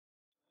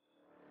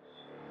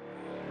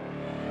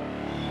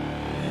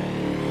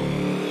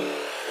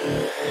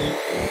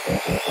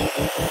1.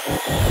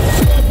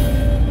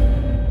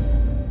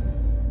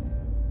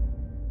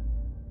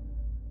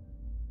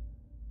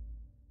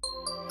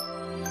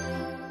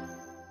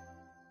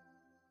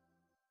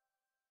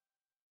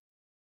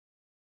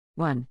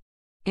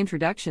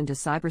 Introduction to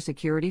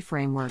Cybersecurity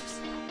Frameworks.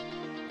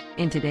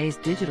 In today's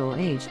digital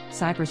age,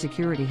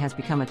 cybersecurity has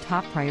become a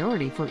top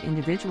priority for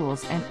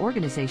individuals and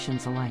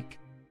organizations alike.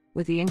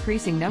 With the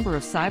increasing number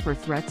of cyber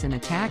threats and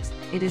attacks,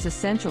 it is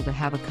essential to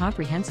have a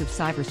comprehensive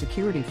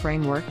cybersecurity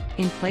framework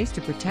in place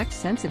to protect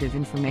sensitive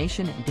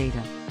information and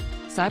data.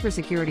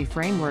 Cybersecurity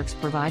frameworks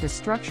provide a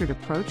structured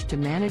approach to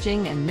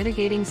managing and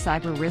mitigating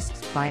cyber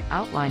risks by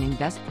outlining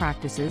best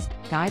practices,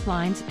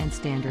 guidelines, and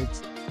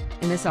standards.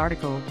 In this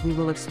article, we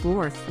will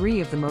explore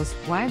 3 of the most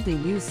widely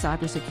used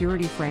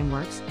cybersecurity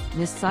frameworks: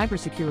 NIST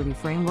Cybersecurity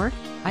Framework,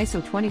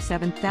 ISO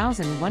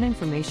 27001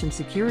 Information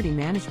Security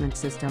Management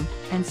System,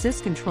 and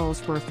CIS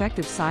Controls for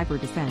effective cyber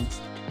defense.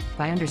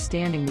 By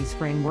understanding these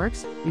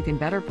frameworks, you can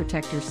better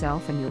protect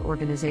yourself and your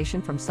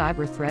organization from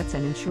cyber threats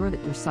and ensure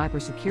that your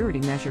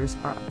cybersecurity measures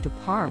are up to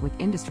par with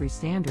industry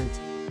standards.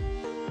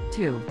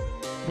 2.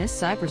 NIST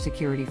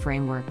Cybersecurity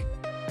Framework.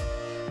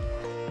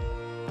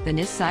 The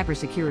NIST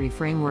Cybersecurity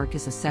Framework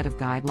is a set of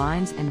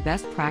guidelines and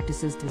best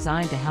practices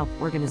designed to help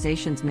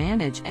organizations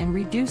manage and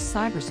reduce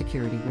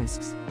cybersecurity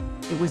risks.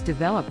 It was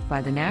developed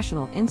by the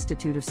National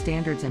Institute of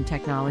Standards and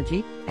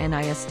Technology,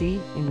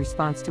 NIST, in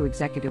response to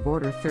Executive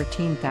Order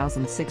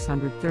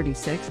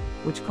 13,636,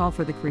 which called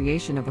for the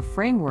creation of a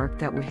framework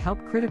that would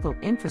help critical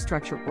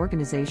infrastructure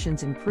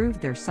organizations improve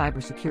their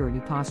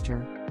cybersecurity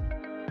posture.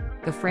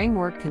 The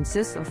framework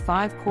consists of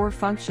 5 core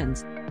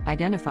functions: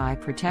 identify,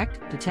 protect,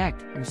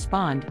 detect,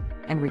 respond,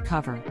 and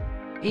recover.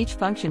 Each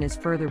function is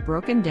further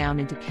broken down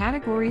into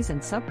categories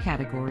and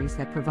subcategories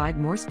that provide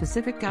more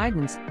specific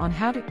guidance on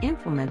how to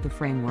implement the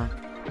framework.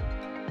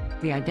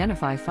 The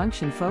identify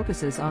function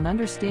focuses on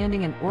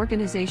understanding an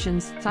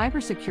organization's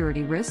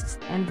cybersecurity risks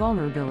and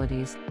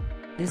vulnerabilities.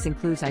 This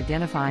includes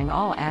identifying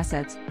all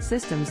assets,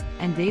 systems,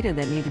 and data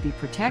that need to be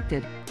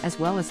protected, as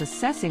well as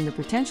assessing the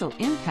potential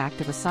impact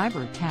of a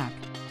cyber attack.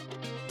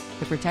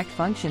 The protect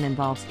function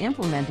involves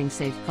implementing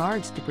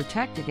safeguards to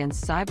protect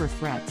against cyber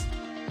threats.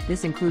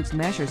 This includes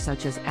measures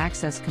such as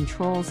access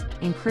controls,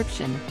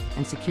 encryption,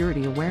 and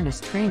security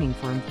awareness training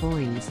for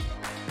employees.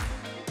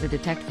 The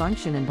detect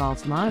function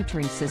involves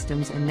monitoring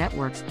systems and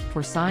networks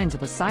for signs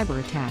of a cyber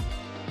attack.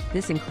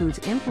 This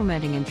includes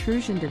implementing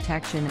intrusion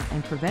detection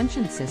and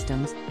prevention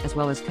systems, as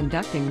well as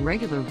conducting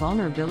regular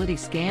vulnerability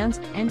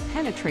scans and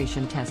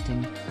penetration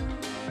testing.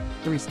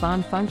 The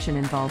respond function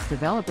involves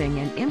developing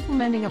and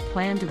implementing a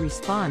plan to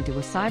respond to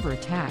a cyber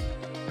attack.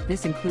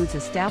 This includes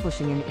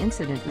establishing an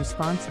incident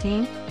response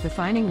team,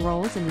 defining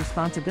roles and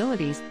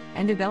responsibilities,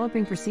 and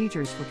developing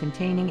procedures for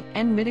containing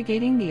and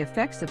mitigating the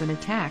effects of an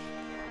attack.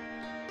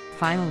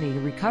 Finally,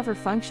 the recover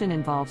function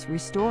involves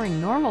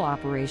restoring normal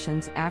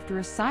operations after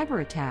a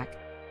cyber attack.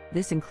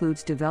 This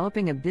includes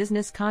developing a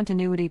business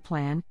continuity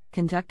plan,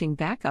 conducting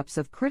backups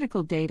of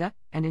critical data,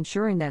 and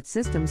ensuring that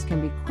systems can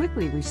be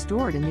quickly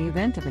restored in the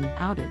event of an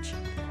outage.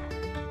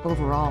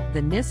 Overall,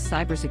 the NIST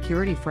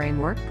Cybersecurity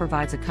Framework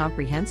provides a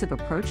comprehensive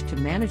approach to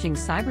managing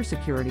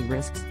cybersecurity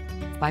risks.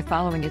 By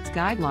following its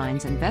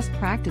guidelines and best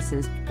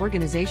practices,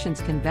 organizations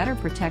can better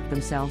protect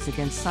themselves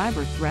against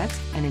cyber threats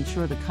and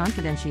ensure the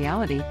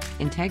confidentiality,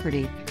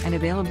 integrity, and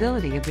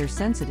availability of their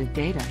sensitive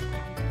data.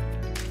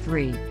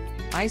 3.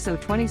 ISO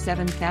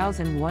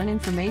 27001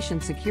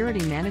 Information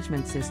Security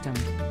Management System.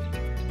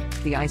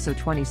 The ISO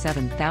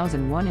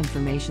 27001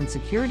 Information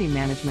Security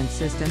Management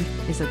System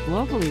is a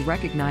globally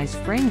recognized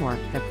framework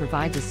that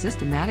provides a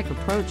systematic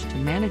approach to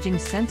managing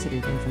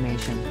sensitive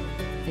information.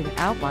 It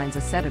outlines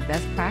a set of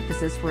best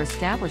practices for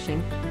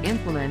establishing,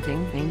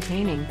 implementing,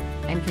 maintaining,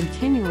 and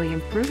continually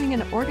improving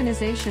an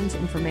organization's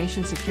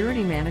information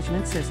security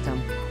management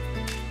system.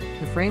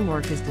 The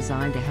framework is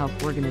designed to help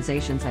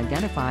organizations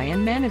identify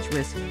and manage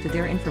risks to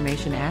their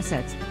information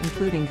assets,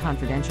 including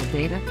confidential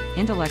data,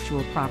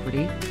 intellectual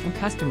property, and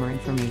customer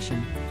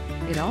information.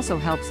 It also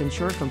helps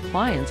ensure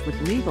compliance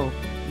with legal,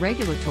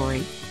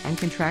 regulatory, and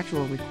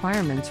contractual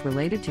requirements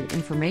related to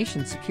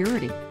information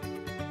security.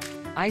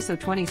 ISO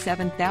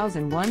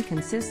 27001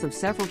 consists of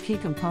several key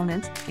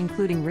components,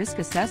 including risk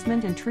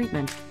assessment and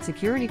treatment,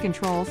 security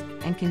controls,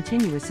 and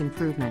continuous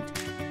improvement.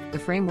 The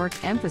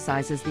framework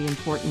emphasizes the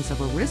importance of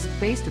a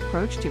risk-based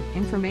approach to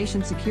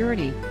information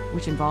security,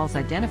 which involves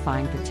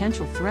identifying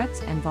potential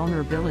threats and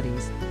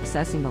vulnerabilities,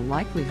 assessing the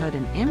likelihood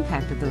and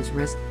impact of those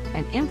risks,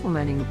 and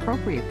implementing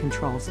appropriate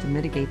controls to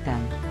mitigate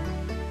them.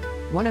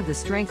 One of the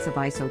strengths of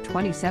ISO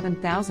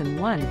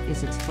 27001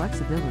 is its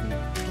flexibility.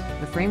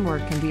 The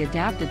framework can be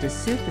adapted to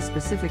suit the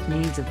specific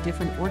needs of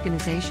different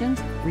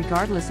organizations,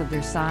 regardless of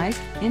their size,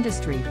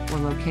 industry, or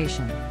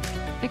location.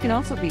 It can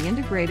also be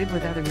integrated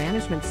with other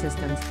management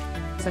systems,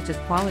 such as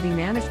quality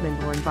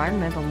management or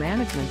environmental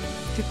management,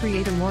 to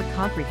create a more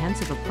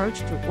comprehensive approach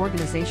to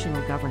organizational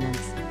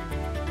governance.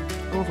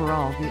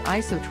 Overall, the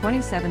ISO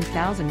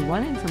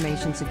 27001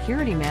 Information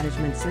Security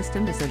Management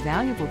System is a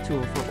valuable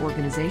tool for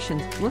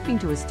organizations looking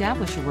to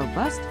establish a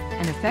robust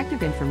and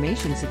effective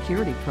information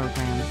security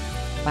program.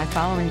 By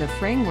following the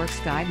framework's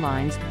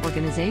guidelines,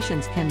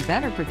 organizations can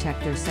better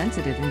protect their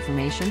sensitive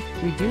information,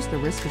 reduce the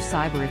risk of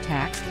cyber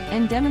attacks,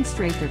 and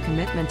demonstrate their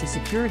commitment to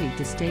security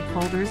to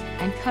stakeholders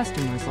and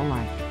customers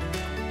alike.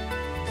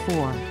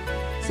 4.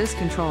 CIS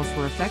Controls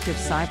for Effective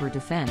Cyber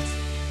Defense.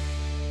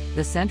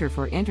 The Center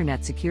for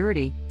Internet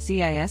Security,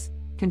 CIS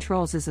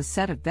Controls, is a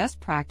set of best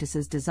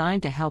practices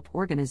designed to help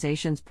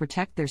organizations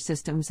protect their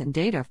systems and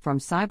data from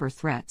cyber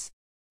threats.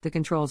 The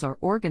controls are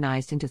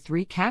organized into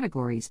 3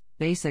 categories: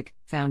 basic,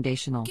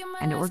 foundational,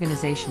 and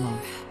organizational.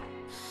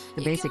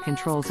 The basic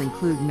controls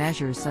include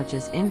measures such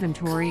as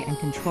inventory and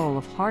control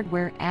of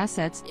hardware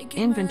assets,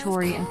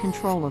 inventory and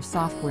control of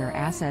software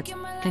assets,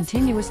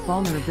 continuous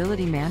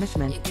vulnerability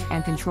management,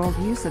 and controlled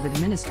use of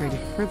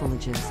administrative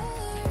privileges.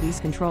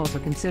 These controls are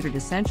considered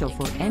essential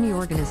for any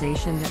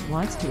organization that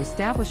wants to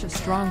establish a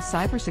strong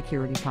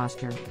cybersecurity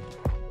posture.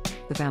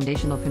 The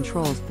foundational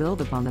controls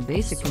build upon the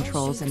basic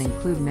controls and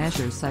include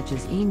measures such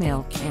as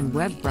email and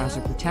web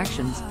browser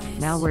protections,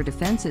 malware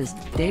defenses,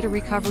 data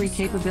recovery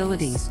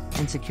capabilities,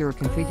 and secure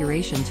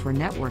configurations for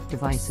network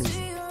devices.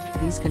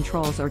 These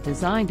controls are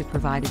designed to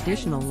provide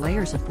additional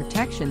layers of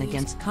protection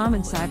against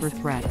common cyber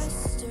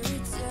threats.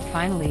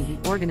 Finally,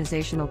 the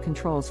organizational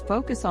controls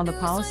focus on the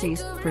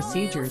policies,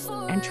 procedures,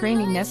 and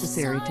training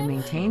necessary to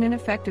maintain an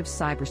effective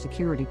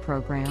cybersecurity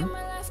program.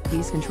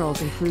 These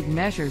controls include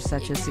measures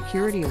such as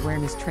security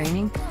awareness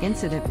training,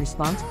 incident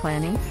response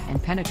planning,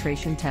 and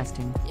penetration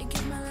testing.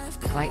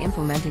 By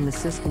implementing the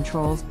CIS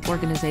controls,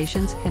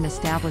 organizations can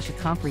establish a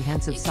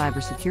comprehensive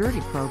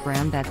cybersecurity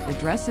program that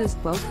addresses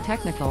both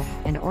technical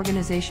and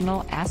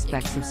organizational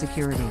aspects of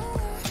security.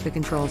 The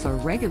controls are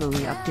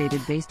regularly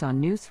updated based on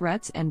new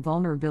threats and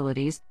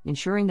vulnerabilities,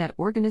 ensuring that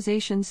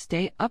organizations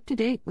stay up to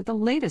date with the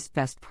latest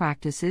best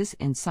practices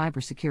in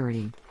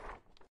cybersecurity.